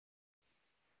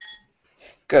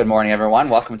Good morning, everyone.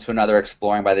 Welcome to another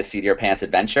Exploring by the Seat of Your Pants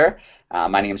adventure.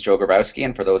 My name is Joe Grabowski,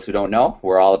 and for those who don't know,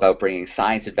 we're all about bringing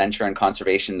science, adventure, and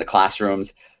conservation to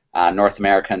classrooms, North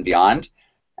America and beyond.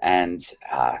 And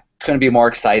couldn't be more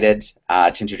excited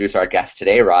to introduce our guest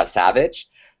today, Roz Savage.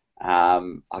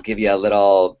 I'll give you a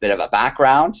little bit of a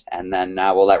background, and then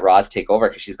we'll let Roz take over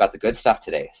because she's got the good stuff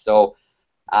today. So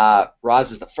Roz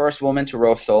was the first woman to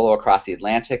row solo across the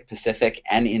Atlantic, Pacific,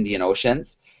 and Indian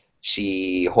Oceans.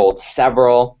 She holds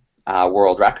several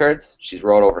world records. She's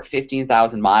rowed over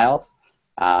 15,000 miles,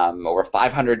 over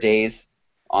 500 days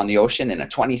on the ocean in a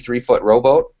 23-foot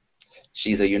rowboat.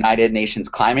 She's a United Nations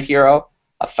climate hero,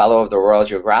 a fellow of the Royal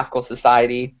Geographical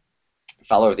Society, a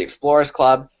fellow of the Explorers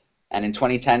Club, and in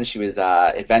 2010 she was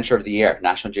Adventure of the Year,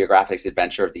 National Geographic's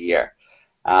Adventure of the Year.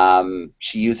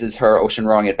 She uses her ocean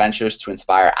rowing adventures to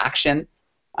inspire action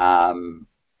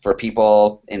for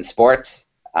people in sports,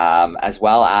 as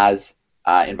well as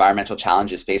environmental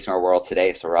challenges facing our world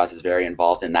today. So Roz is very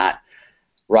involved in that.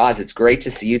 Roz, it's great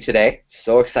to see you today.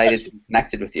 So excited to be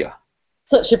connected with you.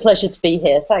 Such a pleasure to be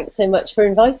here. Thanks so much for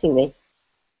inviting me.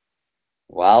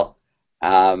 Well,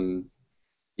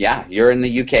 yeah, you're in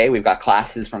the UK. We've got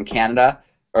classes from Canada,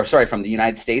 or sorry, from the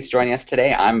United States joining us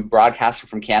today. I'm broadcasting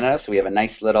from Canada, so we have a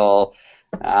nice little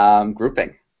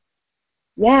grouping.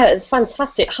 Yeah, it's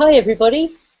fantastic. Hi,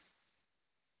 everybody.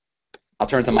 I'll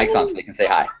turn some mics on so they can say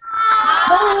hi.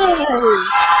 Hi.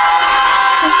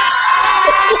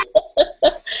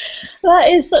 That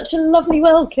is such a lovely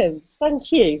welcome.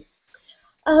 Thank you.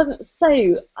 I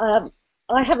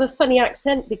have a funny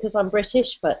accent because I'm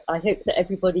British, but I hope that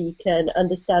everybody can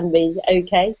understand me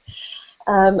okay.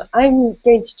 I'm going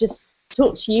to just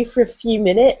talk to you for a few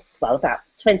minutes, well, about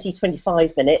 20,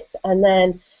 25 minutes, and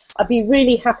then I'd be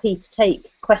really happy to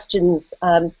take questions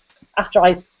after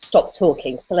I've stopped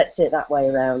talking, so let's do it that way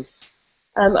around.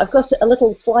 I've got a little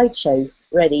slideshow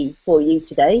ready for you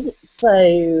today,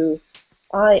 so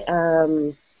I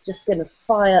am just going to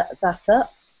fire that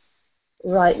up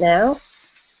right now,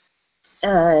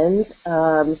 and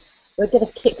we're going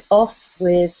to kick off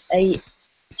with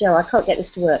Joe, I can't get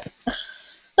this to work.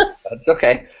 That's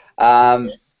okay.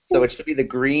 So it should be the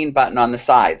green button on the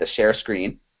side, the share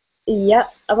screen.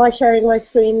 Yep. Am I sharing my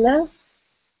screen now?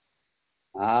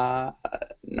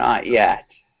 Not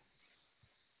yet.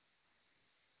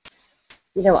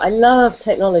 You know, I love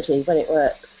technology when it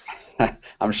works.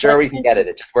 I'm sure we can get it.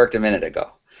 It just worked a minute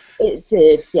ago. It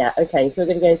did, yeah. Okay, so we're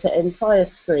going to go to entire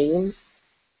screen,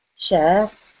 share,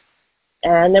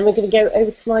 and then we're going to go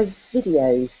over to my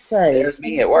video. So there's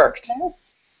me. It worked.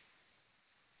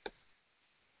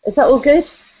 Is that all good?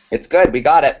 It's good. We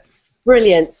got it.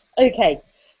 Brilliant. Okay.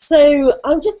 So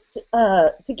I'm just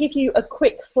to give you a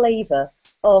quick flavour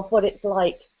of what it's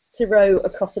like to row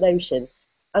across an ocean.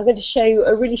 I'm going to show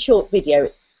a really short video.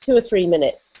 It's 2 or 3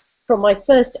 minutes from my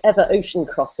first ever ocean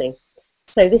crossing.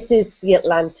 So this is the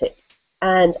Atlantic,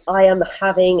 and I am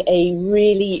having a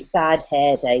really bad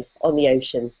hair day on the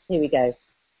ocean. Here we go.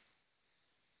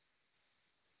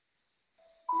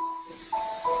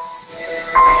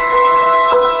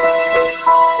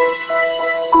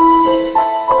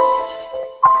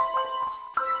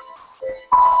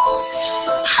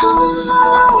 How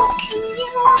can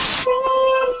you see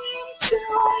into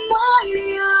my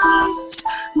eyes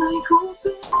like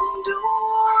open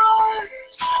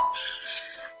doors,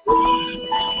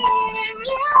 leading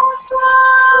you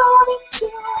down into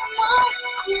my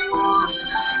core,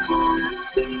 and I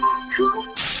become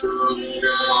so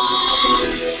numb.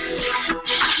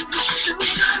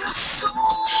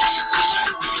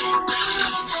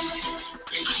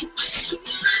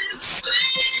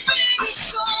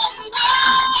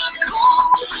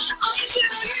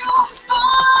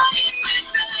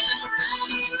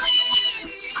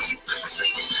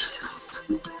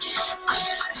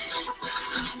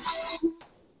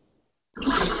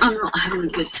 I'm not having a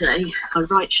good day. My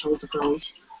right shoulder blade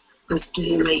was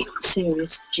giving me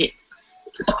serious jip.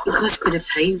 Quite a bit of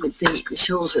pain with the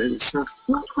shoulder and stuff.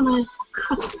 Not kind of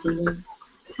crusty.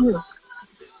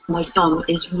 My bum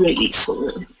is really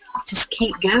sore. Just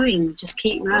keep going. Just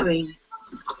keep rowing.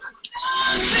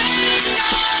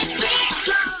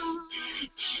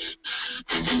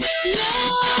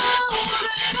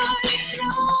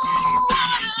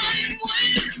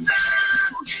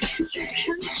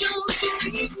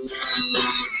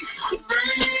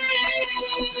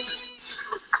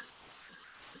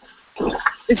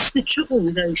 It's the trouble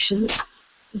with oceans.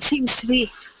 It seems to be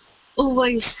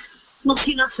always not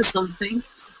enough of something,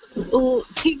 or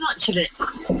too much of it.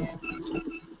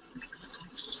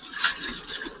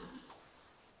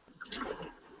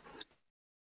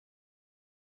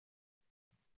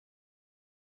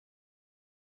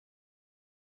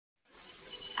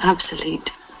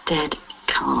 absolute dead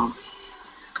calm.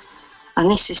 And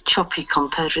this is choppy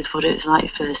compared with what it was like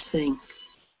first thing.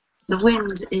 The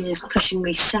wind is pushing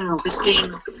me south. It's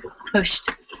being pushed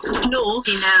north,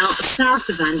 now south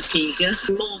of Antigua,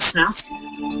 more south.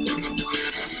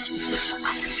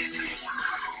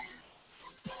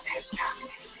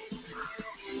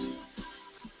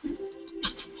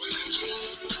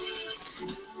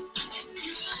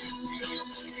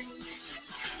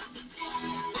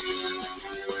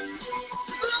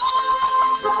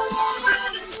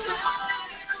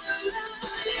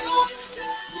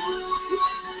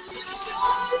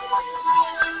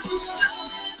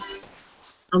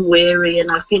 I'm weary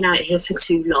and I've been out here for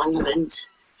too long and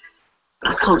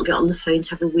I can't get on the phone to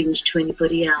have a whinge to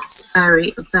anybody else.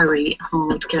 Very, very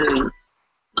hard going.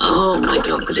 Oh my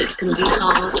God, but it's going to be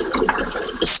hard. I've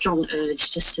got a strong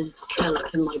urge just to curl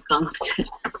up in my bunk.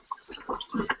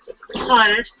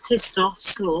 Tired, pissed off,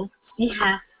 sore.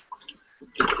 Yeah.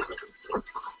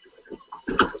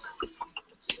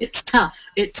 It's tough.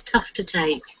 It's tough to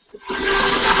take.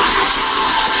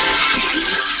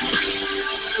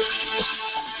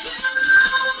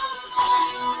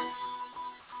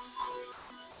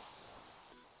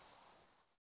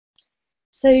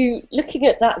 So looking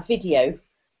at that video,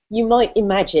 you might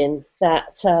imagine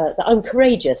that, that I'm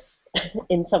courageous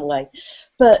in some way,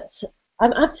 but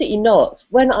I'm absolutely not.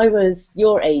 When I was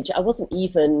your age, I wasn't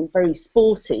even very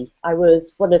sporty. I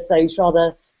was one of those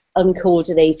rather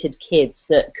uncoordinated kids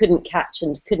that couldn't catch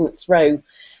and couldn't throw,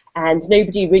 and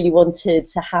nobody really wanted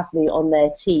to have me on their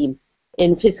team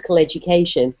in physical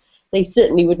education. They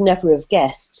certainly would never have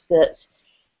guessed that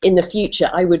in the future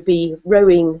I would be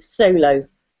rowing solo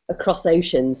across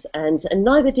oceans, and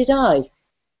neither did I.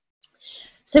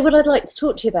 So what I'd like to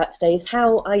talk to you about today is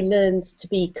how I learned to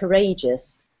be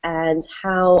courageous and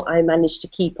how I managed to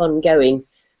keep on going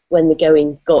when the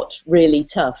going got really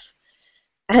tough.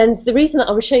 And the reason that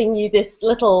I'm showing you this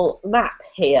little map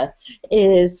here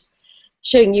is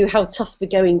showing you how tough the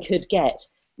going could get.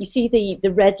 You see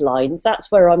the red line, that's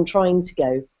where I'm trying to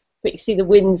go. But you see the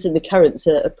winds and the currents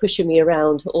are pushing me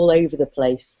around all over the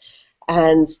place.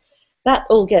 And that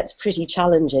all gets pretty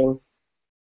challenging.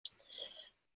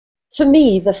 For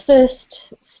me, the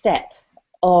first step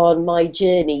on my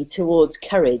journey towards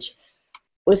courage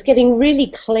was getting really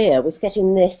clear, was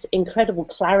getting this incredible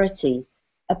clarity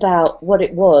about what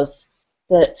it was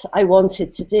that I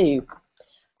wanted to do.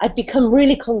 I'd become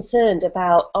really concerned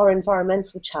about our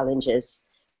environmental challenges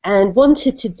and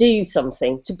wanted to do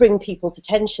something to bring people's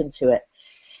attention to it.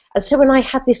 And so when I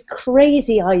had this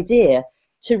crazy idea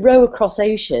to row across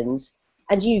oceans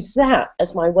and use that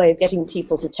as my way of getting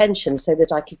people's attention so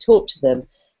that I could talk to them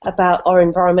about our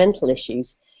environmental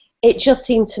issues, it just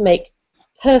seemed to make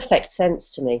perfect sense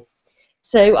to me.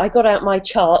 So I got out my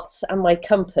charts and my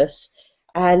compass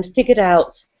and figured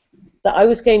out that I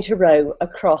was going to row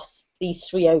across these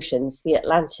three oceans, the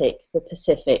Atlantic, the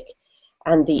Pacific,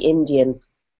 and the Indian.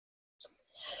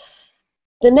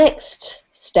 The next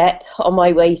step on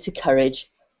my way to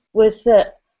courage was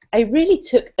that I really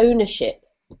took ownership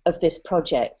of this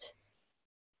project.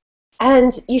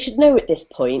 And you should know at this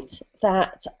point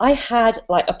that I had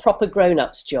like a proper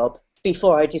grown-ups job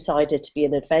before I decided to be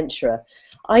an adventurer.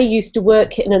 I used to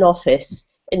work in an office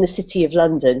in the City of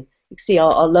London. You can see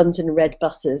our London red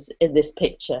buses in this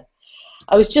picture.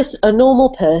 I was just a normal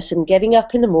person getting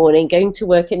up in the morning, going to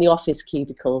work in the office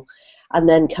cubicle, and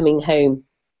then coming home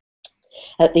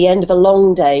at the end of a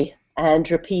long day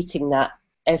and repeating that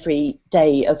every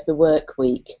day of the work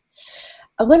week.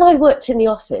 And when I worked in the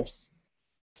office,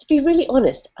 to be really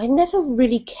honest, I never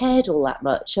really cared all that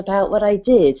much about what I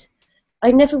did.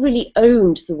 I never really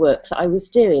owned the work that I was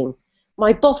doing.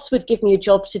 My boss would give me a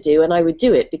job to do and I would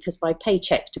do it because my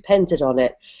paycheck depended on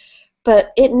it.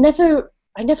 But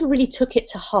I never really took it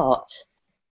to heart.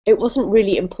 It wasn't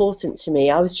really important to me.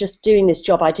 I was just doing this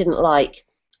job I didn't like,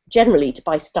 generally to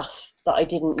buy stuff that I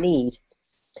didn't need.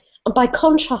 And by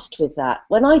contrast with that,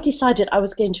 when I decided I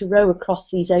was going to row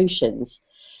across these oceans,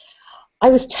 I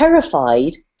was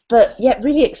terrified, but yet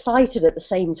really excited at the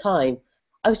same time.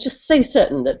 I was just so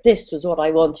certain that this was what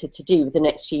I wanted to do the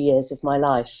next few years of my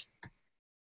life.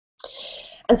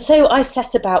 And so I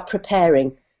set about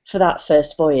preparing for that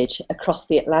first voyage across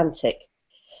the Atlantic.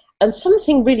 And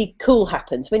something really cool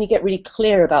happens when you get really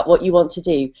clear about what you want to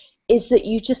do, is that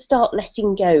you just start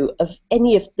letting go of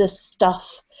any of the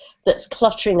stuff that's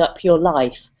cluttering up your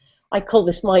life. I call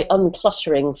this my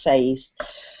uncluttering phase.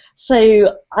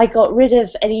 So I got rid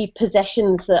of any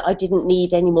possessions that I didn't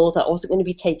need anymore, that I wasn't going to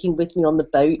be taking with me on the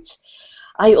boat.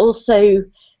 I also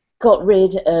got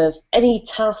rid of any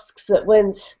tasks that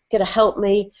weren't going to help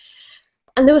me.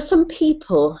 And there were some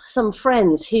people, some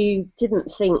friends, who didn't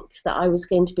think that I was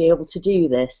going to be able to do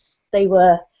this. They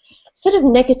were sort of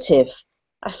negative.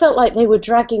 I felt like they were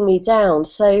dragging me down,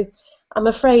 so I'm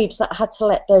afraid that I had to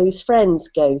let those friends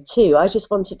go too. I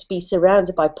just wanted to be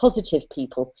surrounded by positive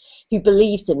people who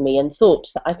believed in me and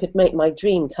thought that I could make my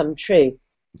dream come true.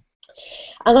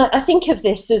 And I think of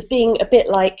this as being a bit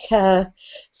like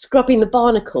scrubbing the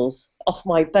barnacles off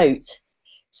my boat.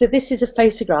 So this is a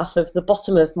photograph of the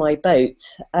bottom of my boat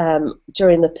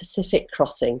during the Pacific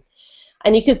crossing.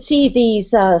 And you could see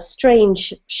these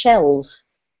strange shells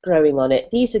growing on it.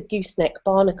 These are gooseneck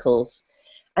barnacles.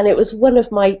 And it was one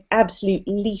of my absolute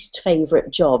least favourite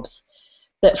jobs,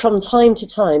 that from time to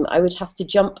time I would have to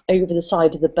jump over the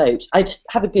side of the boat. I'd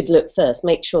have a good look first,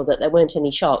 make sure that there weren't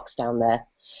any sharks down there.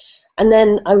 And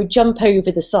then I would jump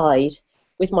over the side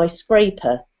with my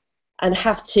scraper and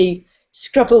have to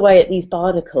scrub away at these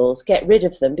barnacles, get rid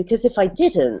of them, because if I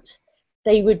didn't,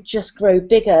 they would just grow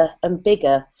bigger and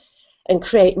bigger and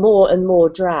create more and more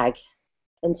drag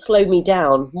and slow me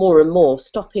down more and more,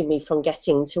 stopping me from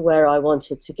getting to where I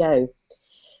wanted to go.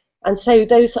 And so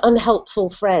those unhelpful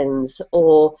friends,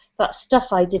 or that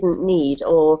stuff I didn't need,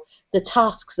 or the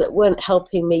tasks that weren't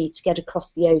helping me to get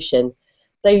across the ocean,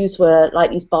 those were like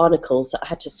these barnacles that I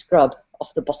had to scrub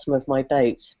off the bottom of my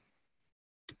boat.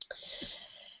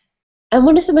 And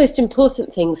one of the most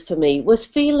important things for me was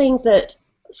feeling that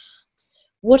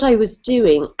what I was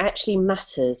doing actually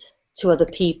mattered to other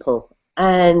people.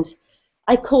 And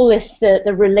I call this the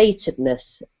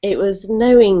relatedness. It was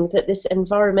knowing that this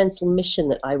environmental mission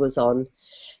that I was on,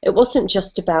 it wasn't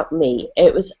just about me.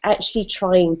 It was actually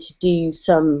trying to do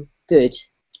some good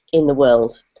in the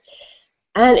world.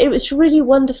 And it was really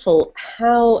wonderful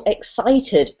how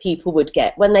excited people would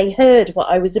get when they heard what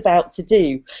I was about to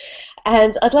do.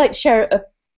 And I'd like to share a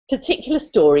particular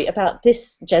story about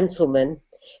this gentleman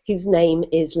whose name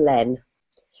is Len.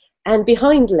 And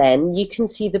behind Len, you can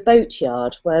see the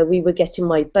boatyard where we were getting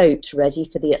my boat ready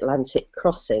for the Atlantic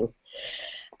crossing.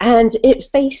 And it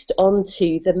faced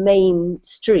onto the main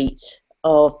street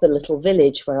of the little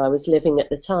village where I was living at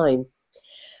the time.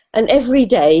 And every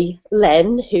day,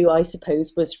 Len, who I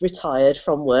suppose was retired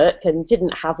from work and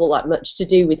didn't have all that much to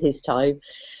do with his time,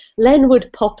 Len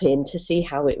would pop in to see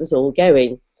how it was all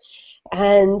going.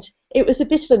 And it was a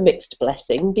bit of a mixed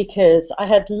blessing because I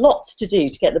had lots to do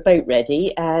to get the boat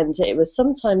ready, and it was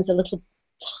sometimes a little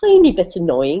tiny bit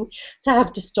annoying to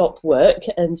have to stop work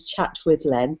and chat with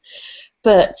Len.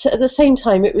 But at the same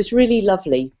time, it was really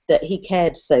lovely that he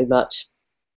cared so much.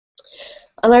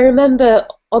 And I remember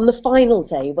on the final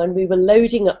day when we were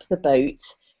loading up the boat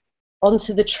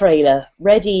onto the trailer,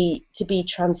 ready to be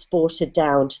transported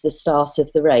down to the start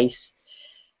of the race,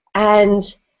 and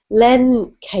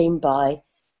Len came by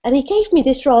and he gave me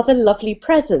this rather lovely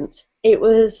present. It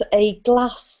was a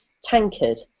glass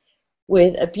tankard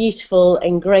with a beautiful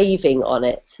engraving on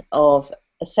it of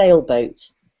a sailboat.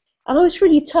 And I was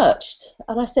really touched.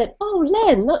 And I said, "Oh,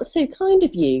 Len, that's so kind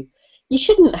of you. You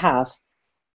shouldn't have."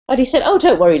 And he said, "Oh,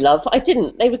 don't worry, love, I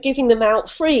didn't. They were giving them out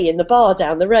free in the bar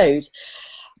down the road."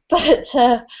 But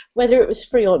whether it was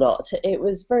free or not, it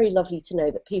was very lovely to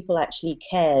know that people actually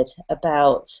cared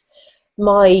about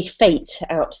my fate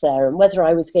out there and whether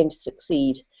I was going to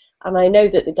succeed. And I know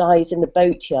that the guys in the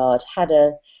boatyard had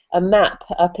a map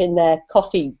up in their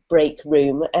coffee break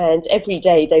room, and every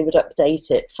day they would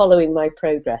update it, following my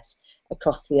progress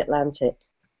across the Atlantic.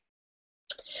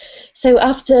 So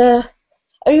after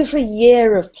over a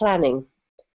year of planning,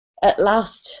 at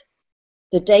last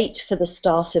the date for the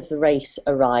start of the race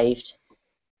arrived.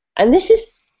 And this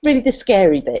is really the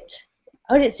scary bit.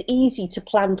 I mean, it's easy to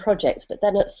plan projects, but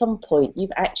then at some point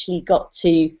you've actually got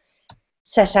to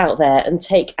set out there and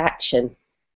take action.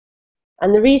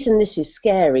 And the reason this is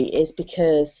scary is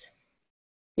because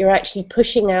you're actually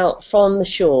pushing out from the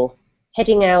shore,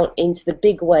 heading out into the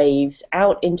big waves,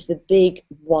 out into the big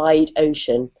wide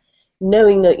ocean,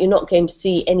 knowing that you're not going to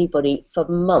see anybody for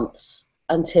months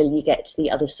until you get to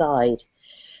the other side.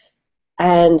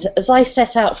 And as I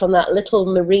set out from that little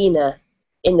marina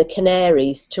in the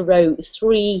Canaries to row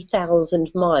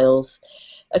 3,000 miles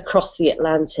across the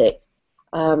Atlantic,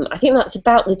 I think that's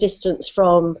about the distance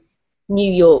from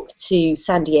New York to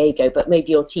San Diego, but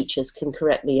maybe your teachers can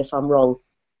correct me if I'm wrong.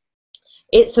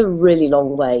 It's a really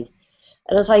long way.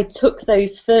 And as I took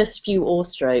those first few oar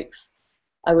strokes,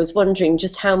 I was wondering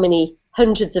just how many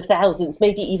hundreds of thousands,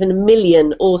 maybe even a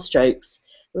million oar strokes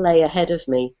lay ahead of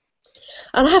me.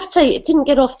 And I have to say, it didn't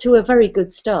get off to a very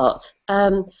good start.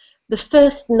 The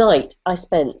first night I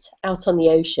spent out on the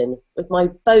ocean with my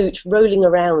boat rolling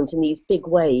around in these big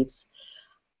waves,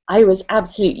 I was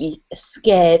absolutely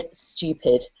scared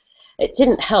stupid. It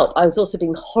didn't help. I was also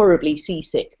being horribly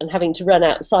seasick and having to run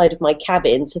outside of my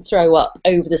cabin to throw up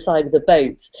over the side of the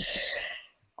boat.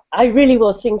 I really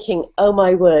was thinking, oh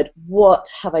my word, what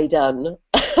have I done?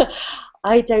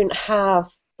 I don't have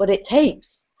what it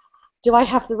takes. Do I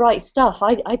have the right stuff?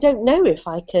 I don't know if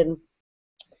I can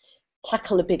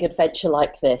tackle a big adventure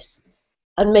like this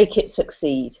and make it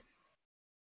succeed.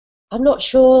 I'm not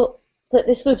sure that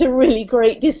this was a really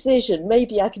great decision.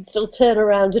 Maybe I can still turn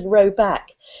around and row back.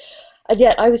 And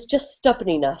yet I was just stubborn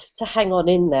enough to hang on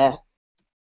in there.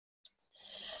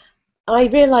 I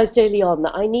realised early on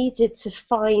that I needed to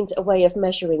find a way of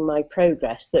measuring my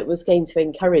progress that was going to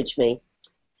encourage me.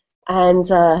 And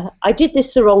I did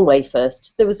this the wrong way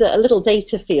first. There was a little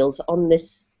data field on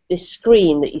this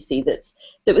screen that you see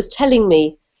that was telling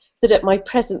me that at my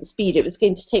present speed it was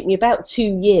going to take me about 2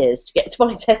 years to get to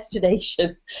my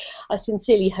destination. I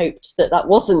sincerely hoped that that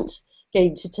wasn't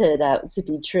going to turn out to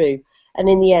be true. And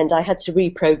in the end I had to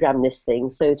reprogram this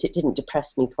thing so that it didn't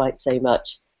depress me quite so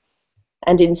much.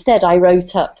 And instead I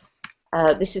wrote up,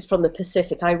 this is from the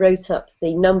Pacific, I wrote up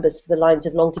the numbers for the lines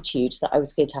of longitude that I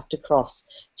was going to have to cross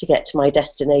to get to my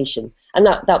destination. And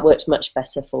that worked much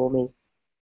better for me.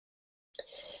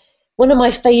 One of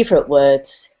my favourite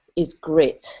words is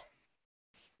grit.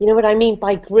 You know what I mean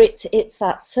by grit? It's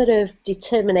that sort of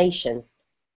determination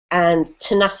and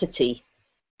tenacity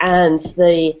and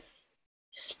the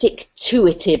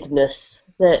stick-to-itiveness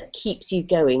that keeps you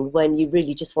going when you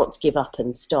really just want to give up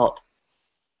and stop.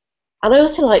 And I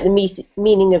also like the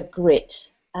meaning of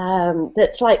grit.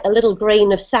 That's like a little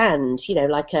grain of sand, you know,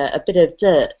 like a bit of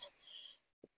dirt.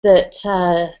 That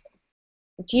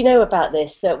do you know about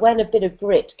this? That when a bit of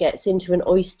grit gets into an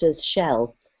oyster's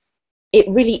shell, it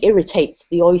really irritates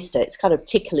the oyster. It's kind of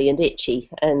tickly and itchy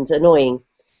and annoying.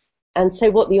 And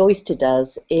so what the oyster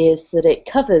does is that it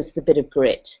covers the bit of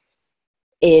grit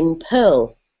in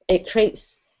pearl. It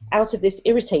creates out of this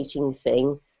irritating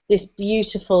thing this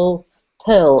beautiful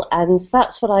pearl, and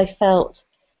that's what I felt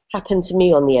happened to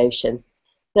me on the ocean.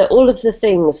 That all of the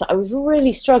things that I was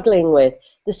really struggling with,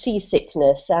 the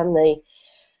seasickness and the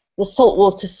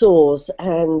saltwater sores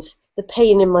and the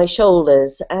pain in my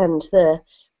shoulders and the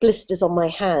blisters on my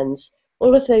hands,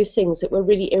 all of those things that were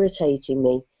really irritating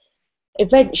me,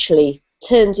 eventually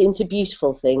turned into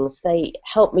beautiful things. They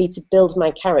helped me to build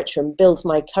my character and build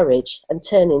my courage and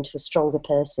turn into a stronger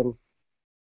person.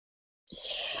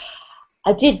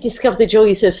 I did discover the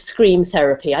joys of scream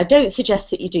therapy. I don't suggest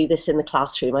that you do this in the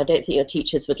classroom. I don't think your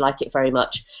teachers would like it very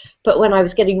much. But when I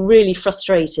was getting really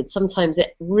frustrated, sometimes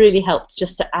it really helped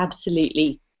just to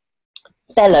absolutely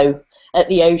bellow at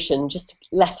the ocean, just to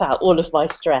let out all of my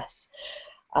stress.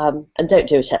 And don't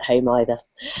do it at home either.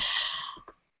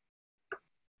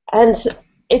 And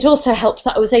it also helped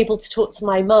that I was able to talk to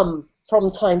my mum from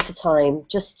time to time,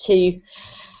 just to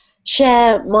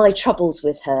share my troubles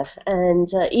with her. And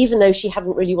even though she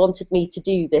hadn't really wanted me to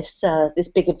do this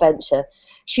big adventure,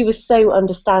 she was so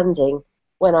understanding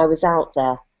when I was out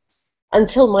there,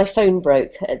 until my phone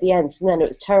broke at the end. And then it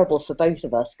was terrible for both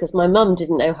of us, because my mum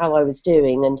didn't know how I was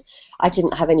doing and I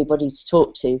didn't have anybody to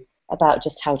talk to about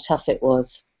just how tough it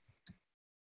was.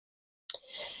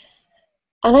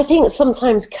 And I think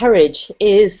sometimes courage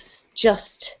is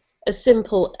just as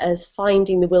simple as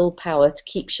finding the willpower to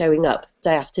keep showing up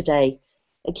day after day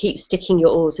and keep sticking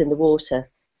your oars in the water.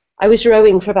 I was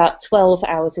rowing for about 12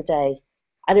 hours a day,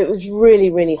 and it was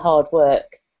really, really hard work.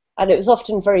 And it was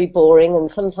often very boring, and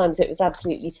sometimes it was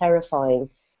absolutely terrifying.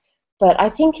 But I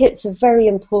think it's a very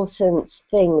important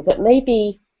thing that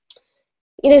maybe,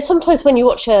 you know, sometimes when you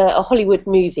watch a Hollywood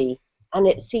movie and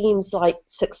it seems like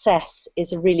success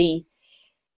is a really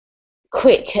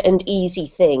quick and easy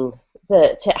thing,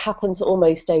 that it happens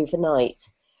almost overnight.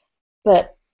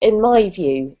 But in my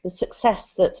view, the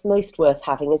success that's most worth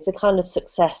having is the kind of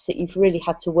success that you've really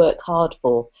had to work hard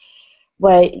for,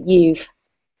 where you've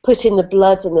put in the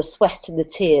blood and the sweat and the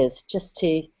tears just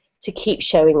to keep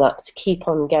showing up, to keep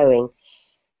on going.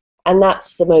 And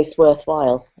that's the most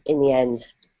worthwhile in the end.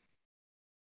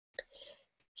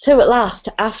 So at last,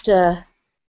 after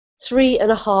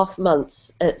 3.5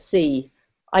 months at sea,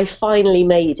 I finally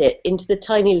made it into the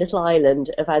tiny little island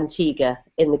of Antigua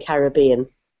in the Caribbean.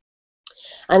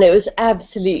 And it was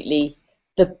absolutely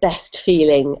the best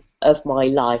feeling of my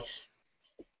life.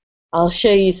 I'll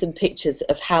show you some pictures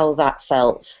of how that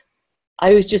felt.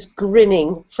 I was just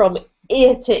grinning from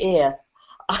ear to ear.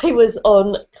 I was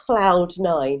on cloud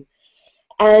 9.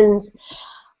 And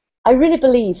I really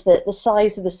believe that the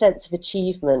size of the sense of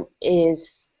achievement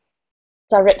is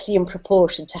directly in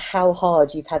proportion to how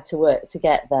hard you've had to work to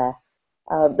get there.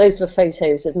 Those were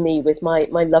photos of me with my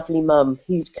lovely mum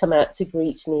who'd come out to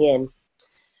greet me in.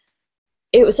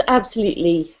 it was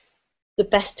absolutely the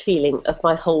best feeling of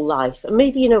my whole life. And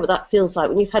maybe you know what that feels like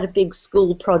when you've had a big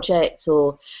school project,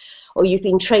 or you've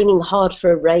been training hard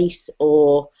for a race,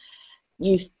 or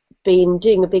you've been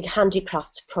doing a big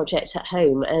handicraft project at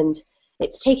home, and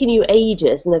it's taken you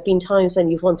ages, and there have been times when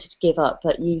you've wanted to give up,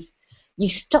 but you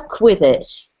stuck with it.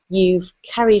 You've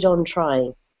carried on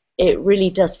trying. It really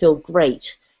does feel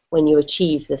great when you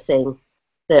achieve the thing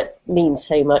that means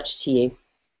so much to you.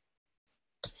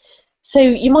 So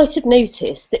you might have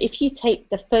noticed that if you take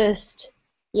the first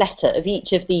letter of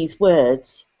each of these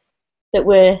words, that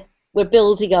we're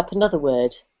building up another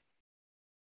word.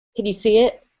 Can you see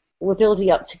it? We're building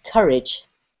up to courage.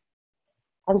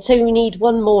 And so we need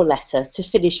one more letter to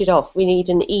finish it off. We need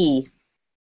an E.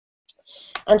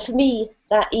 And for me,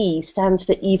 that E stands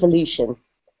for evolution.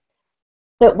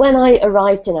 But when I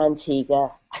arrived in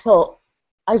Antigua, I thought,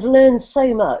 I've learned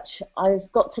so much.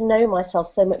 I've got to know myself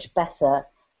so much better.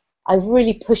 I've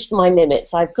really pushed my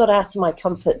limits. I've got out of my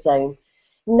comfort zone.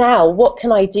 Now, what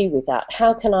can I do with that?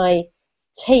 How can I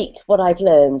take what I've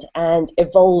learned and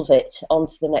evolve it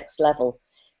onto the next level?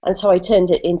 And so I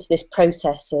turned it into this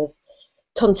process of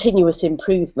continuous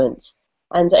improvement.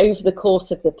 And over the course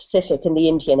of the Pacific and the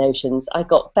Indian Oceans, I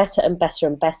got better and better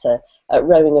and better at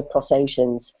rowing across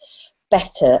oceans,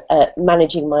 better at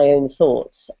managing my own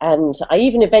thoughts. And I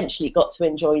even eventually got to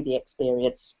enjoy the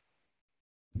experience.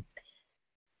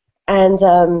 And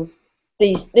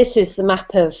this is the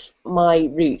map of my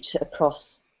route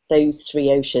across those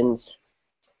 3 oceans.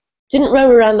 Didn't row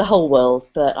around the whole world,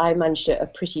 but I managed a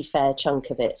pretty fair chunk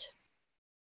of it.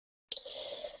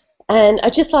 And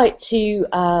I'd just like to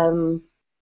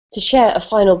share a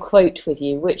final quote with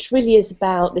you, which really is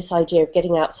about this idea of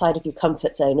getting outside of your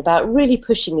comfort zone, about really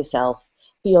pushing yourself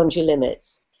beyond your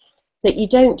limits, that you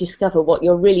don't discover what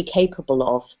you're really capable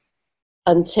of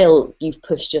until you've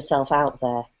pushed yourself out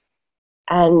there.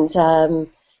 And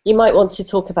you might want to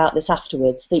talk about this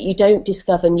afterwards, that you don't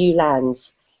discover new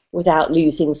lands without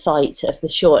losing sight of the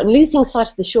shore. And losing sight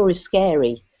of the shore is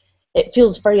scary. It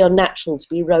feels very unnatural to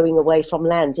be rowing away from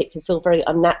land. It can feel very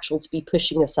unnatural to be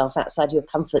pushing yourself outside your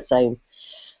comfort zone.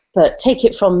 But take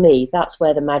it from me, that's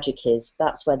where the magic is.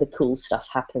 That's where the cool stuff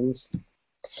happens.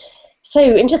 So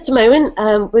in just a moment,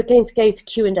 we're going to go to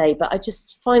Q&A, but I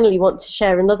just finally want to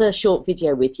share another short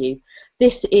video with you.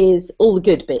 This is all the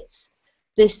good bits.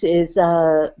 This is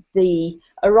the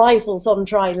arrivals on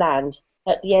dry land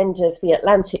at the end of the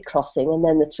Atlantic crossing, and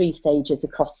then the 3 stages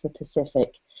across the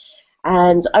Pacific.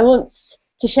 And I want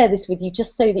to share this with you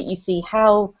just so that you see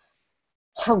how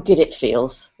good it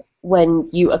feels when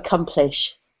you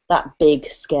accomplish that big,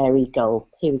 scary goal.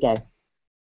 Here we go.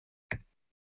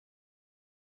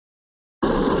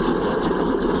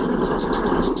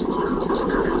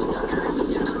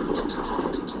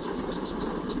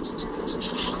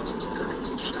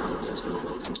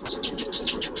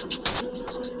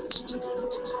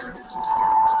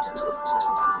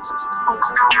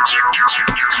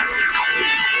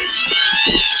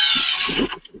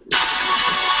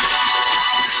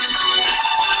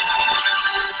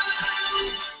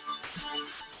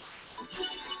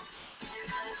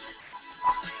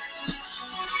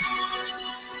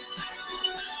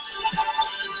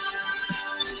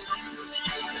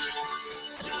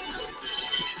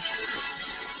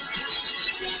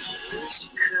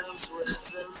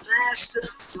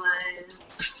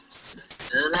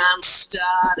 And I'm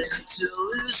starting to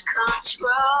lose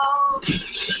control.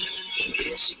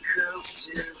 Here she comes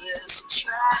to this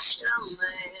trash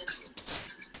land,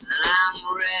 and I'm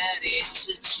ready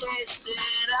to chase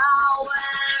it all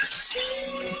and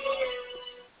see.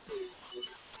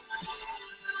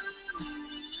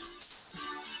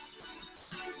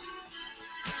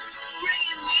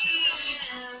 Bring me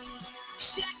in,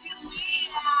 checking me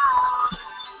out,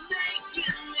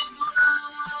 making me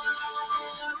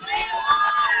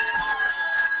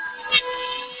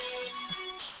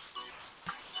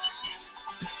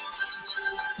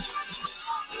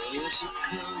here she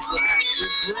comes like a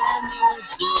brand new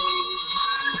day,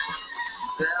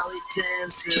 belly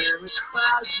dancing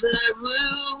across the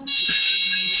room.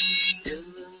 In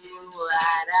the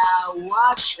moonlight I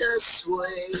watch her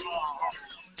sway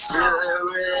to the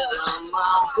rhythm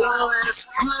I'll go as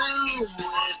through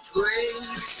with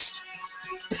grace.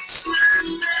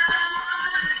 Tonight,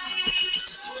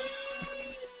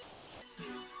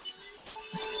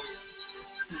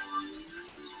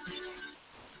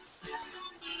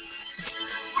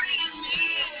 bring me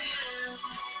in,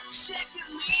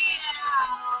 checking me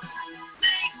out,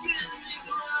 making me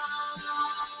glorious.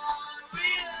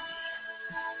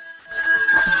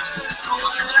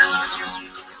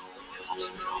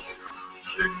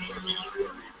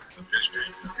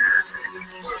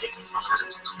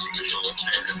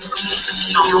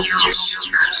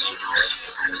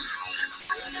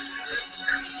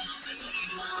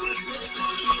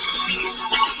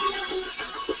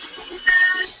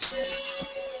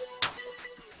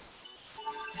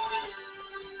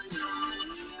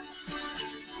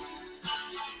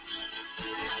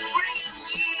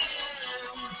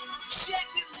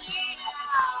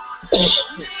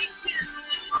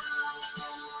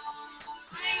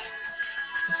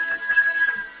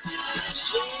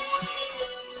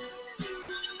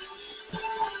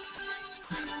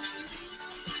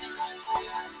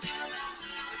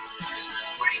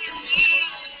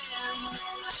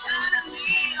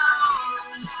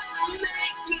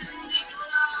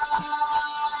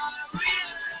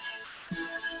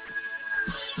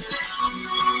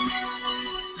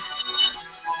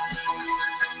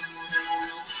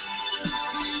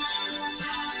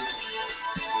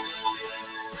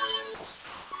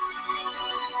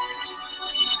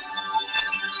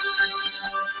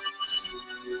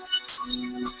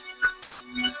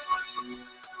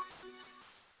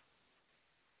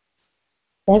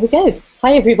 There we go.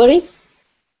 Hi, everybody.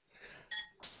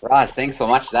 Roz, thanks so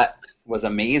much. That was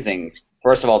amazing.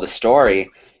 First of all, the story,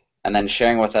 and then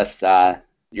sharing with us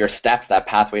your steps, that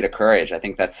pathway to courage. I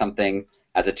think that's something,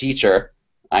 as a teacher,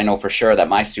 I know for sure that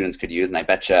my students could use, and I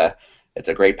bet you it's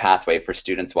a great pathway for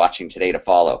students watching today to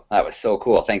follow. That was so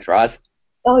cool. Thanks, Roz.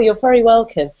 Oh, you're very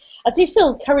welcome. I do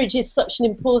feel courage is such an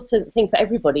important thing for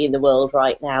everybody in the world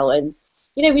right now. And,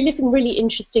 you know, we live in really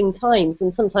interesting times,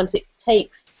 and sometimes it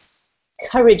takes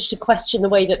courage to question the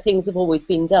way that things have always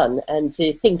been done and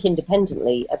to think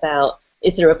independently about,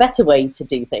 is there a better way to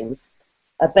do things,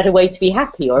 a better way to be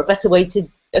happy, or a better way to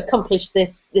accomplish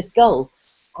this goal?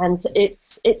 And it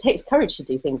takes courage to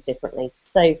do things differently.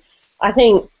 So I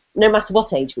think no matter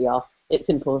what age we are, it's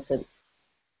important.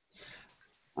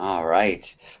 All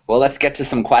right. Well, let's get to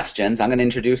some questions. I'm going to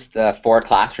introduce the 4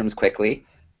 classrooms quickly,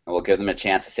 and we'll give them a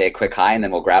chance to say a quick hi, and then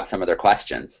we'll grab some of their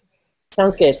questions.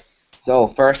 Sounds good. So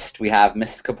first, we have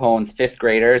Mrs. Capone's 5th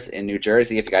graders in New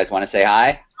Jersey. If you guys want to say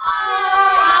hi.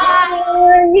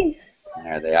 Hi.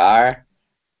 There they are.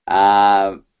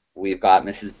 We've got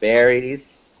Mrs.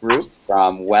 Barry's group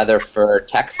from Weatherford,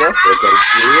 Texas. They're grade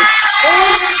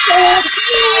 3.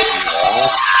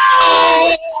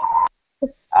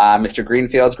 Mr.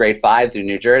 Greenfield's grade 5s in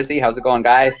New Jersey. How's it going,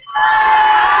 guys?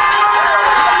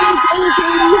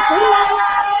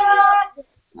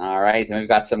 All right, then we've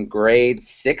got some grade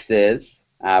 6s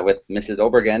with Mrs.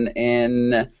 Obergen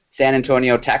in San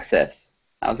Antonio, Texas.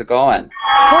 How's it going?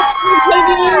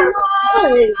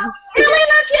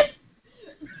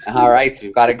 All right, so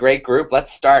we've got a great group.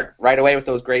 Let's start right away with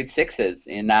those grade 6s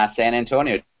in San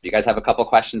Antonio. Do you guys have a couple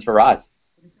questions for Roz?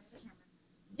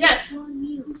 Yes.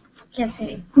 Can't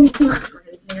see. What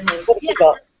have you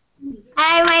got?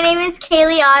 Hi, my name is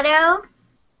Kaylee Otto.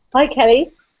 Hi,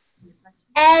 Kelly.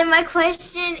 And my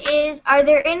question is, are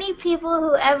there any people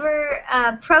who ever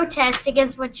protest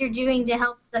against what you're doing to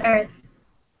help the Earth?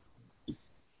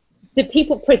 Do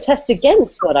people protest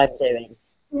against what I'm doing?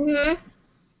 Mm-hmm.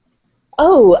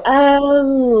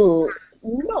 Oh,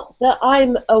 not that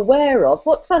I'm aware of.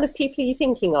 What kind of people are you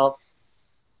thinking of?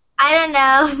 I don't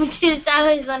know. Just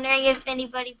I was wondering if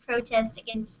anybody protests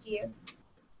against you.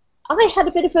 I had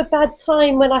a bit of a bad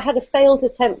time when I had a failed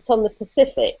attempt on the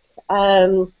Pacific.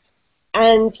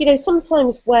 And, you know,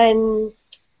 sometimes when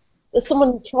there's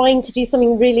someone trying to do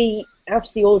something really out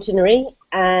of the ordinary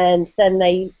and then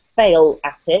they fail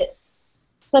at it,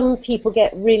 some people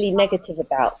get really negative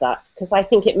about that because I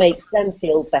think it makes them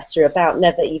feel better about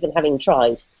never even having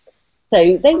tried.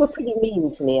 So they were pretty mean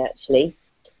to me, actually.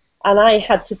 And I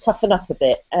had to toughen up a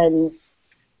bit and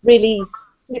really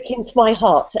look into my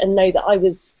heart and know that I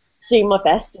was doing my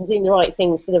best and doing the right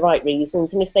things for the right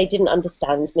reasons. And if they didn't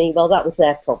understand me, well, that was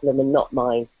their problem and not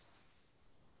mine.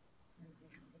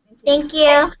 Thank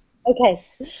you. Okay.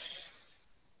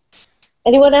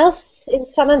 Anyone else in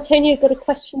San Antonio got a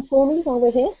question for me while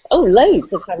we're here? Oh,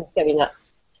 loads of hands going up.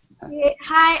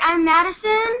 Hi, I'm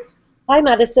Madison. Hi,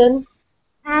 Madison.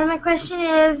 And my question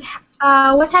is,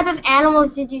 what type of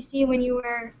animals did you see when you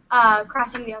were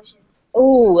crossing the ocean?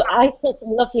 Oh, I saw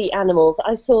some lovely animals.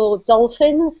 I saw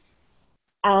dolphins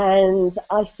and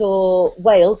I saw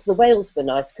whales. The whales were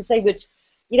nice because they would,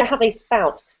 you know how they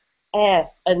spout air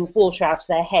and water out of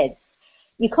their heads?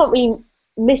 You can't really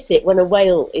miss it when a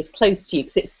whale is close to you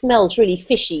because it smells really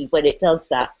fishy when it does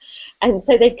that. And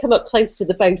so they'd come up close to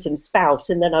the boat and spout,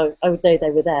 and then I would know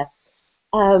they were there.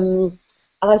 And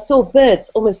I saw birds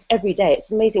almost every day.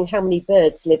 It's amazing how many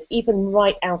birds live even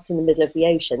right out in the middle of the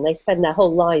ocean. They spend their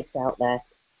whole lives out there.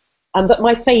 But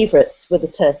my favourites were the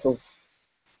turtles.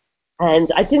 And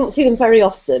I didn't see them very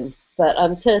often, but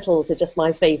turtles are just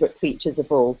my favourite creatures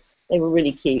of all. They were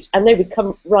really cute. And they would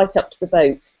come right up to the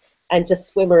boat and just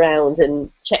swim around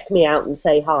and check me out and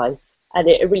say hi. And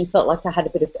it really felt like I had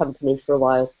a bit of company for a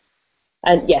while.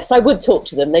 And yes, I would talk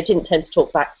to them. They didn't tend to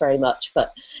talk back very much,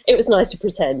 but it was nice to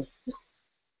pretend.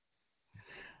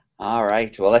 All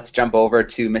right, well, let's jump over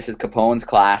to Mrs. Capone's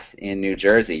class in New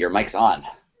Jersey. Your mic's on.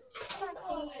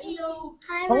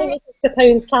 Hi, Hi, Mrs.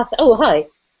 Capone's class. Oh, hi.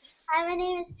 hi, my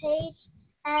name is Paige,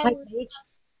 Hi, and Paige.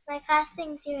 my class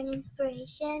thinks you're an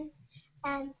inspiration.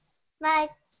 And my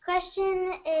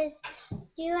question is,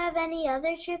 do you have any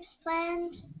other trips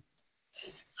planned?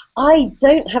 I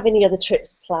don't have any other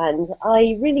trips planned.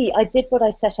 I did what I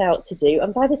set out to do,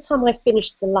 and by the time I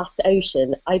finished the last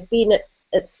ocean, I'd been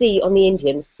at sea on the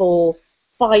Indian for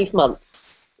 5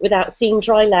 months without seeing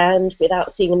dry land,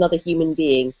 without seeing another human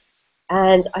being.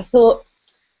 And I thought,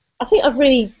 I think I've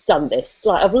really done this.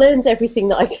 Like, I've learned everything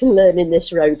that I can learn in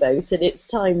this rowboat, and it's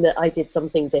time that I did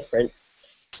something different.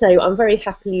 So I'm very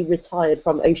happily retired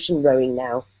from ocean rowing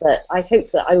now, but I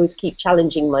hope that I always keep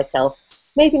challenging myself.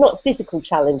 Maybe not physical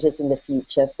challenges in the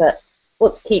future, but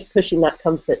want to keep pushing that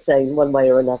comfort zone one way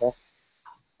or another.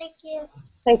 Thank you.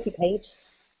 Thank you, Paige.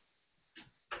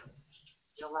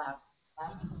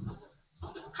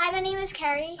 Hi, my name is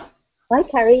Carrie, Hi,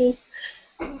 Carrie.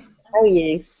 How are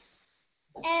you?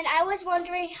 and I was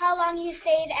wondering how long you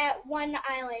stayed at one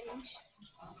island.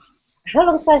 How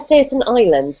long did I stay at an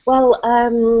island? Well,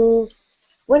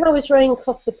 when I was rowing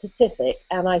across the Pacific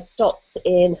and I stopped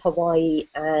in Hawaii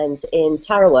and in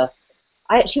Tarawa,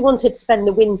 I actually wanted to spend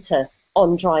the winter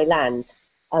on dry land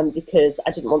because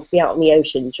I didn't want to be out on the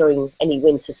ocean during any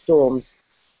winter storms.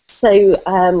 So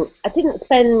I didn't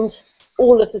spend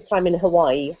all of the time in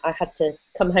Hawaii. I had to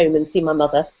come home and see my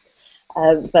mother.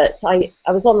 But I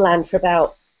was on land for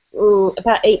about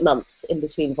 8 months in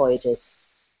between voyages.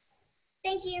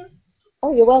 Thank you.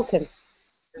 Oh, you're welcome.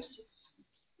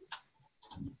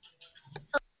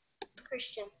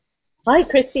 Christian, Hi,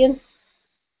 Christian.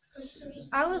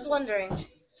 I was wondering,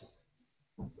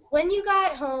 when you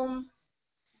got home,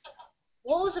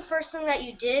 what was the first thing that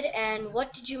you did, and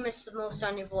what did you miss the most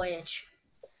on your voyage?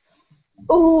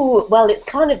 Oh, well, it's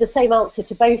kind of the same answer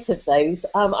to both of those.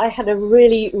 I had a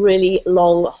really, really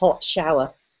long hot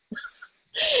shower.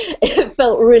 It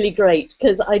felt really great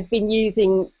because I'd been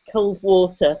using cold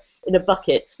water in a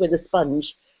bucket with a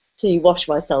sponge to wash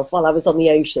myself while I was on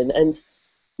the ocean. And,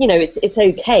 you know, it's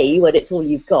okay when it's all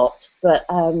you've got. But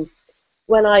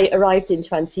when I arrived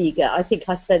into Antigua, I think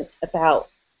I spent about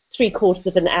 3/4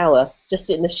 of an hour just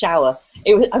in the shower.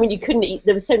 I mean, you couldn't eat,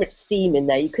 there was so much steam in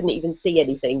there, you couldn't even see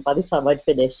anything by the time I'd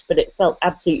finished, but it felt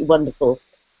absolutely wonderful.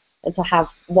 And to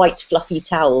have white fluffy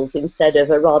towels instead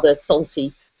of a rather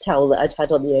salty towel that I'd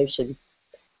had on the ocean.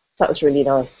 So that was really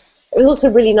nice. It was also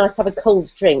really nice to have a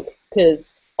cold drink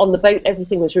because on the boat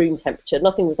everything was room temperature,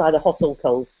 nothing was either hot or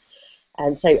cold.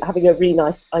 And so having a really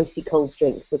nice icy cold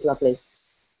drink was lovely.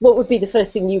 What would be the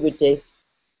first thing you would do?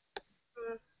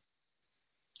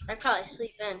 I'd probably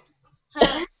sleep in.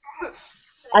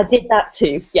 I did that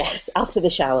too, yes, after the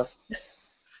shower.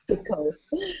 Good call.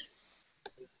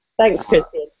 Thanks,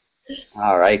 Christian.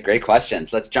 All right, great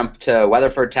questions. Let's jump to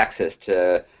Weatherford, Texas,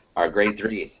 to our grade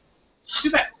 3s.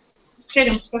 You bet.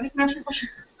 Jaden, go ahead and ask your question.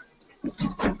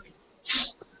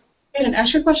 Jaden,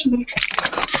 ask your question, baby.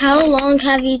 How long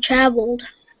have you traveled?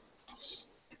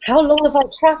 How long have I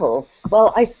travelled?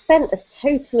 Well, I spent a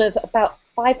total of about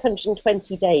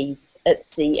 520 days at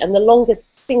sea, and the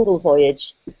longest single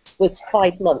voyage was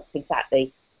 5 months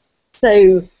exactly.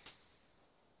 So,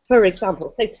 for example,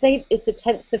 so today is the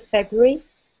 10th of February.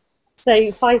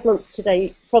 So 5 months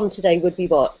from today would be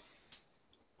what?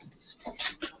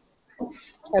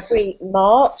 February,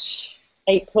 March,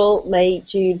 April, May,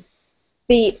 June.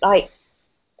 Be like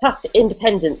past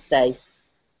Independence Day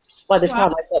by the time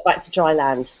I got back to dry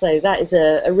land. So that is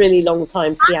a really long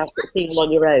time to be out at sea on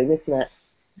your own, isn't it?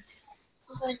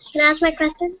 Can I ask my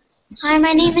question? Hi,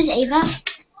 my name is Ava,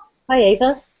 Hi,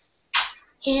 Ava.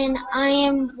 and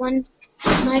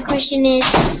my question is,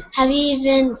 have you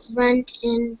even run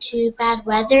into bad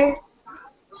weather?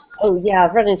 Oh, yeah,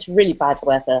 I've run into really bad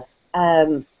weather.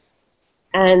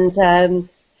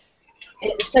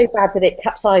 It was so bad that it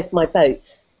capsized my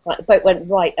boat. Like, the boat went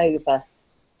right over.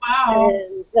 Wow.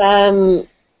 And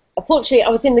unfortunately, I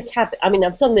was in the cabin. I mean,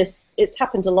 I've done this, it's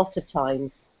happened a lot of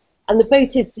times. And the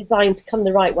boat is designed to come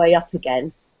the right way up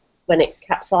again when it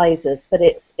capsizes, but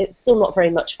it's still not very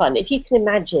much fun. If you can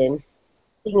imagine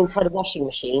being inside a washing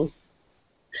machine,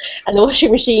 and the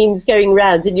washing machine's going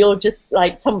round, and you're just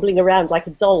like tumbling around like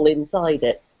a doll inside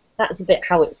it. That's a bit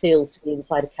how it feels to be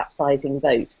inside a capsizing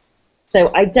boat.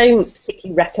 So I don't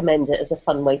particularly recommend it as a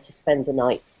fun way to spend a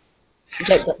night. You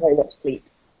don't get very much sleep.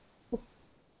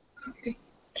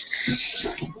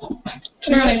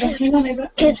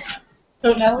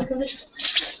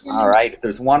 All right. If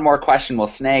there's one more question, we'll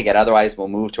snag it. Otherwise, we'll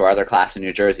move to our other class in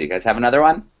New Jersey. You guys have another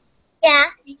one? Yeah.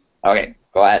 Okay,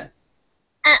 go ahead.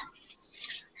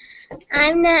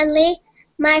 I'm Natalie.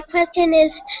 My question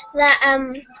is that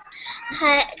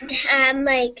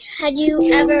had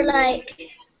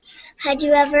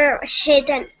you ever hit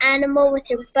an animal with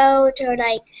your boat or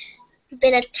like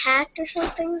been attacked or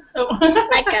something?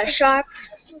 Like a shark?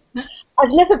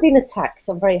 I've never been attacked,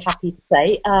 so I'm very happy to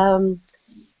say.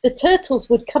 The turtles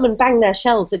would come and bang their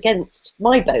shells against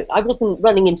my boat. I wasn't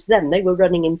running into them, they were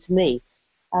running into me.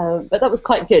 But that was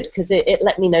quite good because it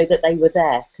let me know that they were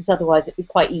there, because otherwise it would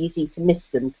be quite easy to miss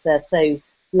them because they're so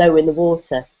low in the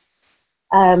water.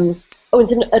 And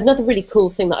another really cool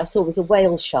thing that I saw was a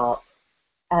whale shark.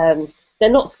 They're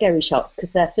not scary sharks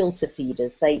because they're filter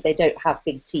feeders. They don't have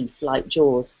big teeth like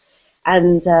jaws.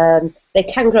 And they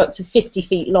can grow up to 50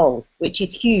 feet long, which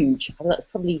is huge. I mean, that's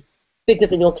probably bigger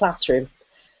than your classroom.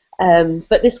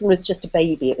 But this one was just a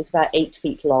baby. It was about 8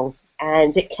 feet long.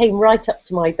 And it came right up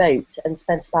to my boat and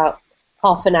spent about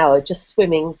half an hour just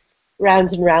swimming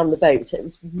round and round the boat. It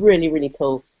was really, really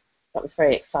cool. That was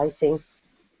very exciting.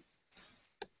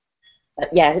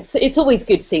 But yeah, it's always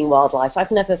good seeing wildlife. I've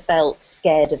never felt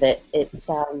scared of it. It's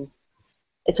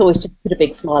always just put a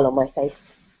big smile on my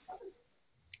face.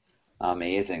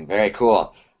 Amazing. Very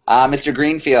cool. Mr.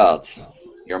 Greenfield,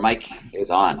 your mic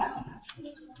is on.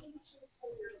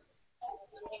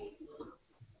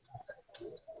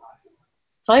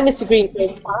 Hi, Mr.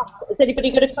 Greenfield. Has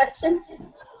anybody got a question?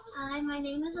 Hi, my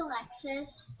name is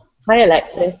Alexis. Hi,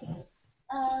 Alexis.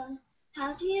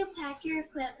 How do you pack your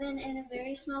equipment in a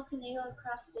very small canoe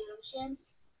across the ocean?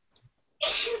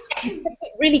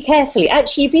 Really carefully.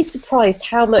 Actually, you'd be surprised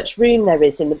how much room there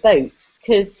is in the boat,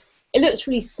 because it looks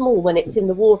really small when it's in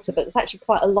the water, but there's actually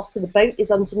quite a lot of the boat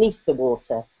is underneath the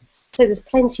water. So there's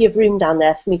plenty of room down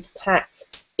there for me to pack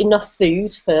enough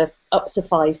food for up to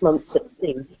 5 months at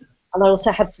sea. And I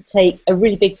also had to take a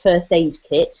really big first aid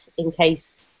kit in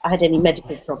case I had any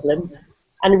medical problems,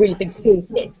 and a really big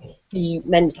toolkit to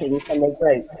mend things when they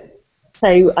broke.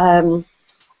 So,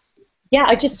 yeah,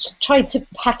 I just tried to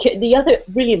pack it. The other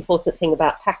really important thing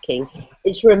about packing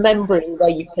is remembering where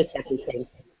you put everything,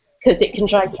 because it can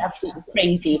drive you absolutely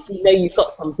crazy if you know you've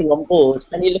got something on board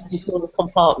and you're looking for the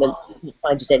compartment and you can't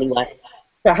find it anywhere.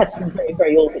 So I had to be very,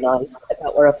 very organised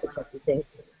about where I put everything.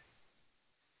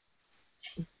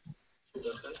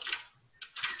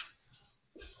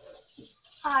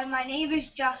 Hi, my name is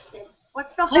Justin.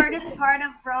 What's the hardest part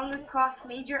of rowing across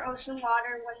major ocean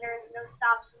water when there is no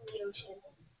stops in the ocean?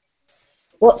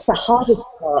 What's the hardest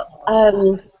part?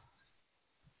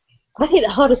 I think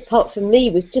the hardest part for me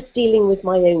was just dealing with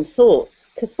my own thoughts,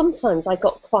 because sometimes I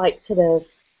got quite sort of,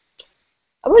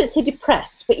 I won't say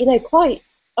depressed, but, you know,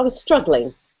 I was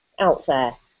struggling out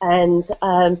there, and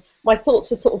my thoughts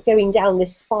were sort of going down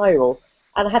this spiral,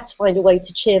 and I had to find a way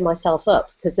to cheer myself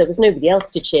up, because there was nobody else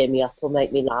to cheer me up or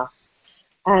make me laugh.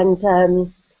 And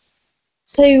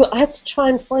so I had to try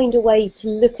and find a way to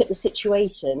look at the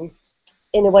situation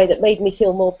in a way that made me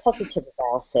feel more positive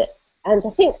about it. And I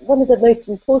think one of the most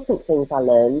important things I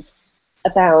learned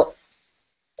about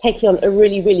taking on a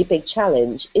really, really big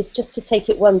challenge is just to take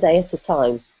it one day at a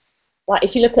time. Like,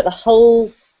 if you look at the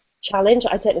whole challenge,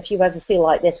 I don't know if you ever feel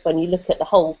like this when you look at the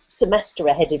whole semester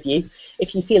ahead of you,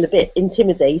 if you feel a bit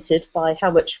intimidated by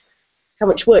how much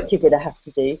work you're going to have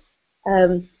to do.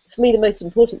 For me, the most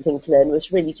important thing to learn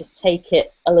was really just take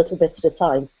it a little bit at a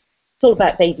time. It's all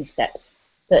about baby steps,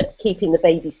 but keeping the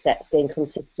baby steps going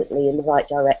consistently in the right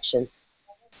direction.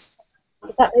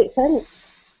 Does that make sense?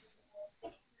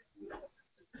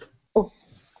 Oh.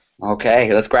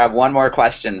 Okay, let's grab one more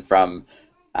question from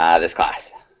this class.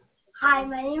 Hi,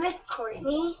 my name is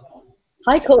Courtney.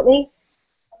 Hi, Courtney.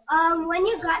 When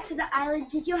you got to the island,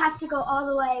 did you have to go all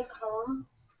the way home?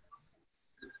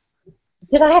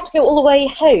 Did I have to go all the way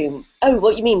home? Oh,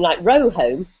 what you mean, like row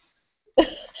home?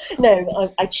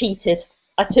 No, I cheated.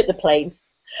 I took the plane.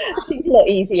 It seems a lot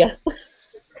easier.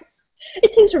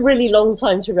 It takes a really long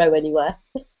time to row anywhere.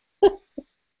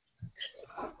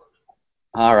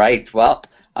 All right, well,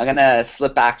 I'm going to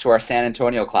slip back to our San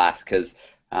Antonio class because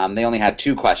they only had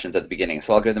 2 questions at the beginning,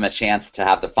 so I'll give them a chance to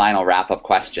have the final wrap-up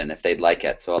question if they'd like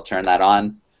it. So I'll turn that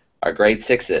on. Our grade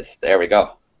 6s. There we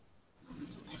go.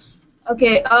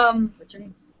 Okay, what's your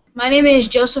name? My name is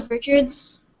Joseph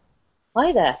Richards.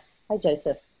 Hi there. Hi,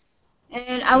 Joseph.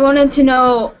 And I wanted to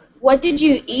know, what did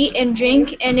you eat and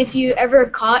drink, and if you ever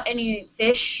caught any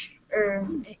fish or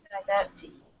anything like that?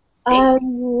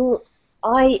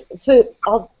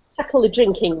 I'll tackle the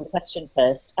drinking question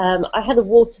first. I had a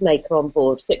watermaker on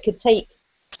board that could take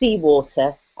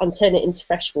seawater and turn it into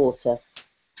fresh water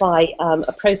by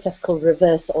a process called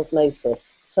reverse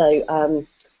osmosis. So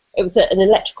it was an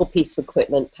electrical piece of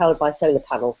equipment powered by solar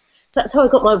panels. So that's how I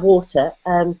got my water.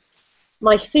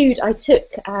 My food, I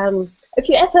took, have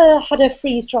you ever had a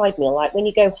freeze-dried meal, like when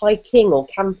you go hiking or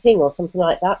camping or something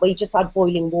like that, where you just add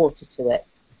boiling water to it?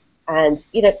 And,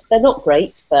 you know, they're not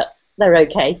great, but they're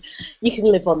okay. You can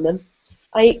live on them.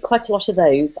 I ate quite a lot of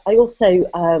those. I also,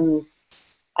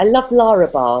 I loved Lara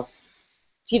bars.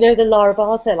 Do you know the Lara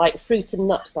bars? They're like fruit and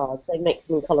nut bars. They make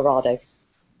them in Colorado.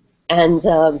 And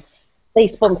they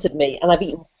sponsored me, and I've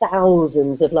eaten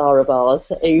thousands of Lara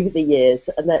bars over the years,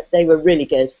 and they were really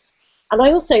good. And I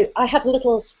had a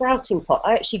little sprouting pot.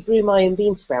 I actually grew my own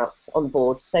bean sprouts on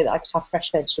board so that I could have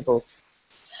fresh vegetables.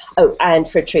 Oh, and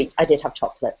for a treat, I did have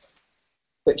chocolate,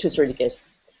 which was really good.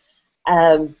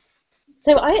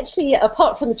 So I actually,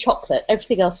 apart from the chocolate,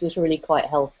 everything else was really quite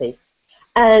healthy.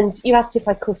 And you asked if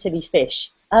I caught any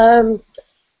fish. I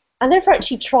never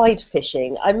actually tried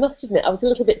fishing. I must admit, I was a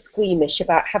little bit squeamish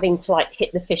about having to like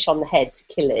hit the fish on the head to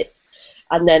kill it,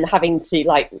 and then having to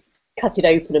like cut it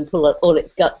open and pull all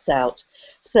its guts out.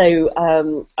 So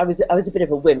I was a bit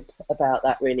of a wimp about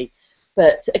that, really.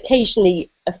 But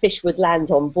occasionally a fish would land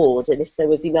on board, and if there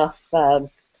was enough,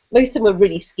 most of them were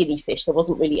really skinny fish. There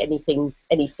wasn't really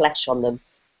any flesh on them.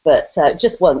 But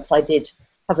just once I did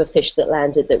have a fish that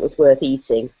landed that was worth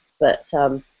eating. But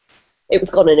it was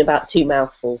gone in about 2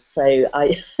 mouthfuls, so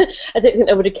I don't think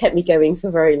that would have kept me going for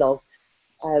very long.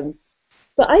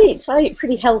 But I ate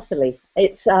pretty healthily.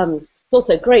 It's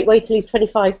also a great way to lose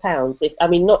 25 pounds. I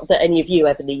mean, not that any of you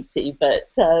ever need to, but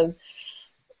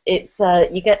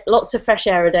you get lots of fresh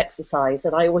air and exercise,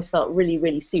 and I always felt really,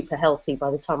 really super healthy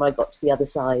by the time I got to the other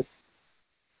side.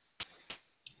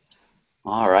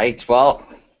 All right. Well,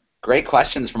 great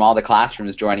questions from all the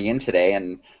classrooms joining in today.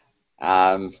 And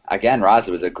again, Roz,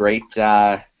 it was a great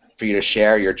for you to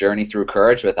share your journey through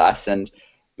courage with us. And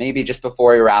maybe just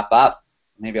before we wrap up,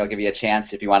 maybe I'll give you a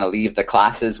chance if you want to leave the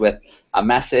classes with a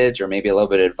message or maybe a little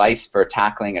bit of advice for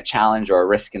tackling a challenge or a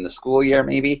risk in the school year,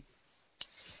 maybe.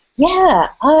 Yeah.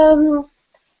 What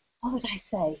would I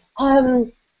say?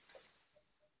 Coming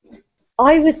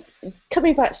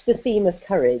back to the theme of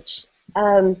courage,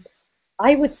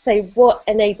 I would say what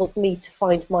enabled me to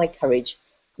find my courage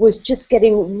was just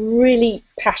getting really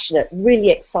passionate, really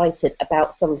excited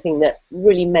about something that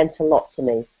really meant a lot to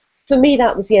me. For me,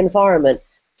 that was the environment.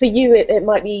 For you, it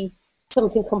might be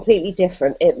something completely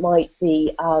different. It might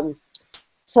be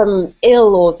some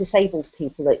ill or disabled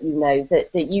people that you know that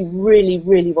you really,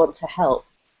 really want to help.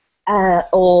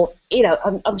 Or, you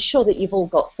know, I'm sure that you've all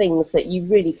got things that you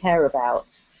really care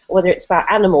about, whether it's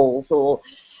about animals or,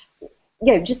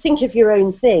 you know, just think of your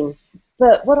own thing.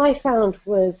 But what I found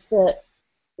was that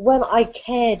when I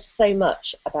cared so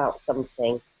much about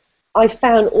something, I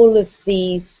found all of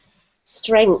these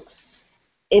strengths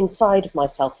inside of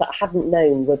myself that I hadn't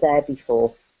known were there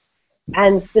before.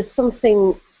 And there's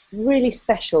something really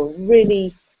special,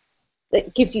 really,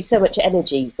 that gives you so much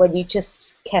energy when you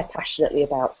just care passionately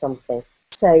about something.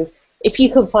 So if you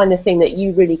can find the thing that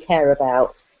you really care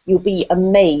about, you'll be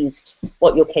amazed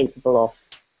what you're capable of.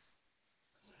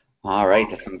 All right,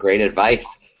 that's some great advice.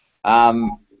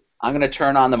 I'm going to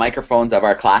turn on the microphones of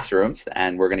our classrooms,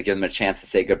 and we're going to give them a chance to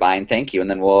say goodbye and thank you, and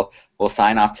then we'll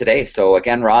sign off today. So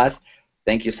again, Roz,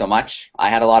 thank you so much. I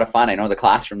had a lot of fun. I know the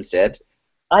classrooms did.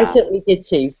 I certainly did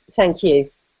too. Thank you.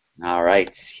 All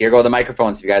right, here go the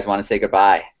microphones if you guys want to say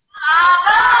goodbye.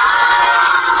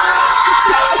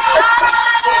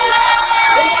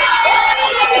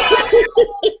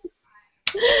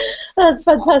 That's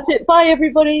fantastic. Bye,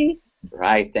 everybody.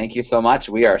 Right, thank you so much.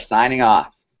 We are signing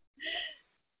off.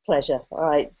 Pleasure. All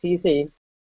right, see you soon.